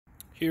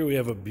Here we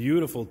have a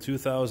beautiful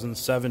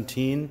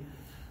 2017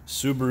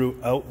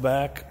 Subaru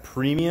Outback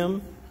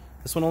Premium.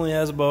 This one only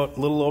has about a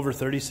little over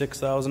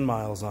 36,000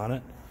 miles on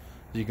it.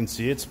 As you can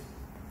see, it's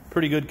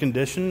pretty good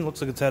condition.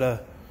 Looks like it's had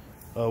a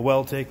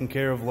well taken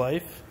care of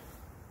life.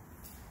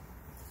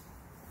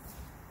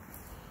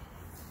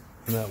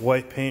 And that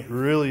white paint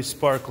really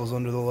sparkles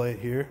under the light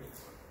here.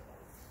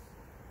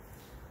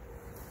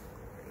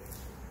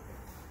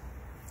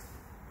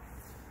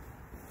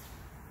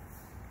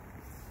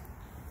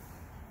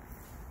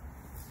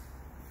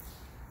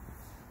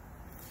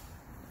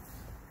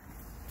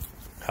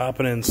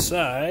 Hopping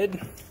inside,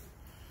 you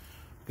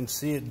can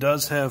see it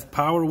does have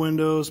power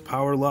windows,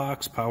 power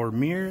locks, power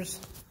mirrors.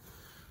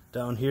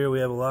 Down here we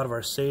have a lot of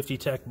our safety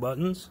tech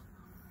buttons.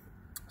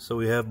 So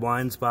we have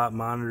blind spot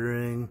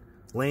monitoring,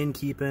 lane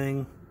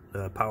keeping,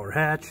 power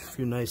hatch, a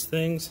few nice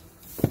things.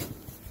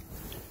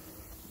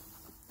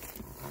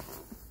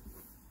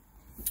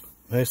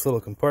 Nice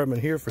little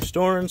compartment here for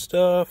storing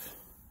stuff.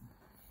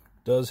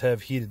 Does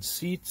have heated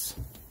seats.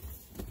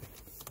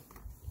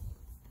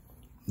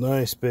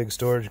 Nice big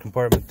storage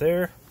compartment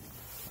there.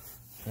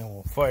 And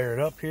we'll fire it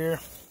up here.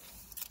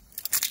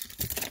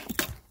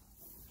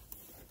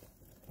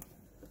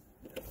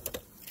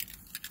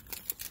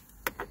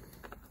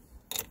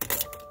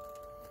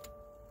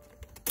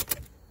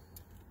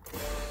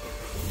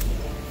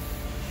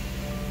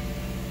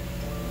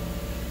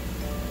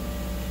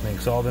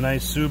 Makes all the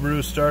nice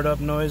Subaru startup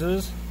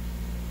noises.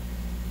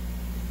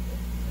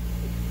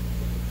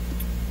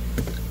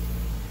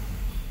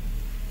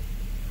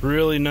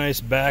 Really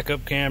nice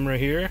backup camera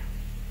here.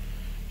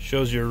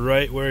 Shows you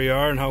right where you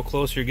are and how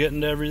close you're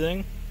getting to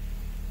everything.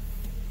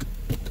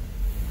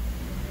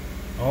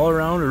 All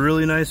around a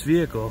really nice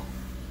vehicle.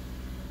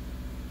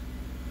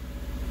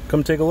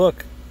 Come take a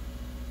look.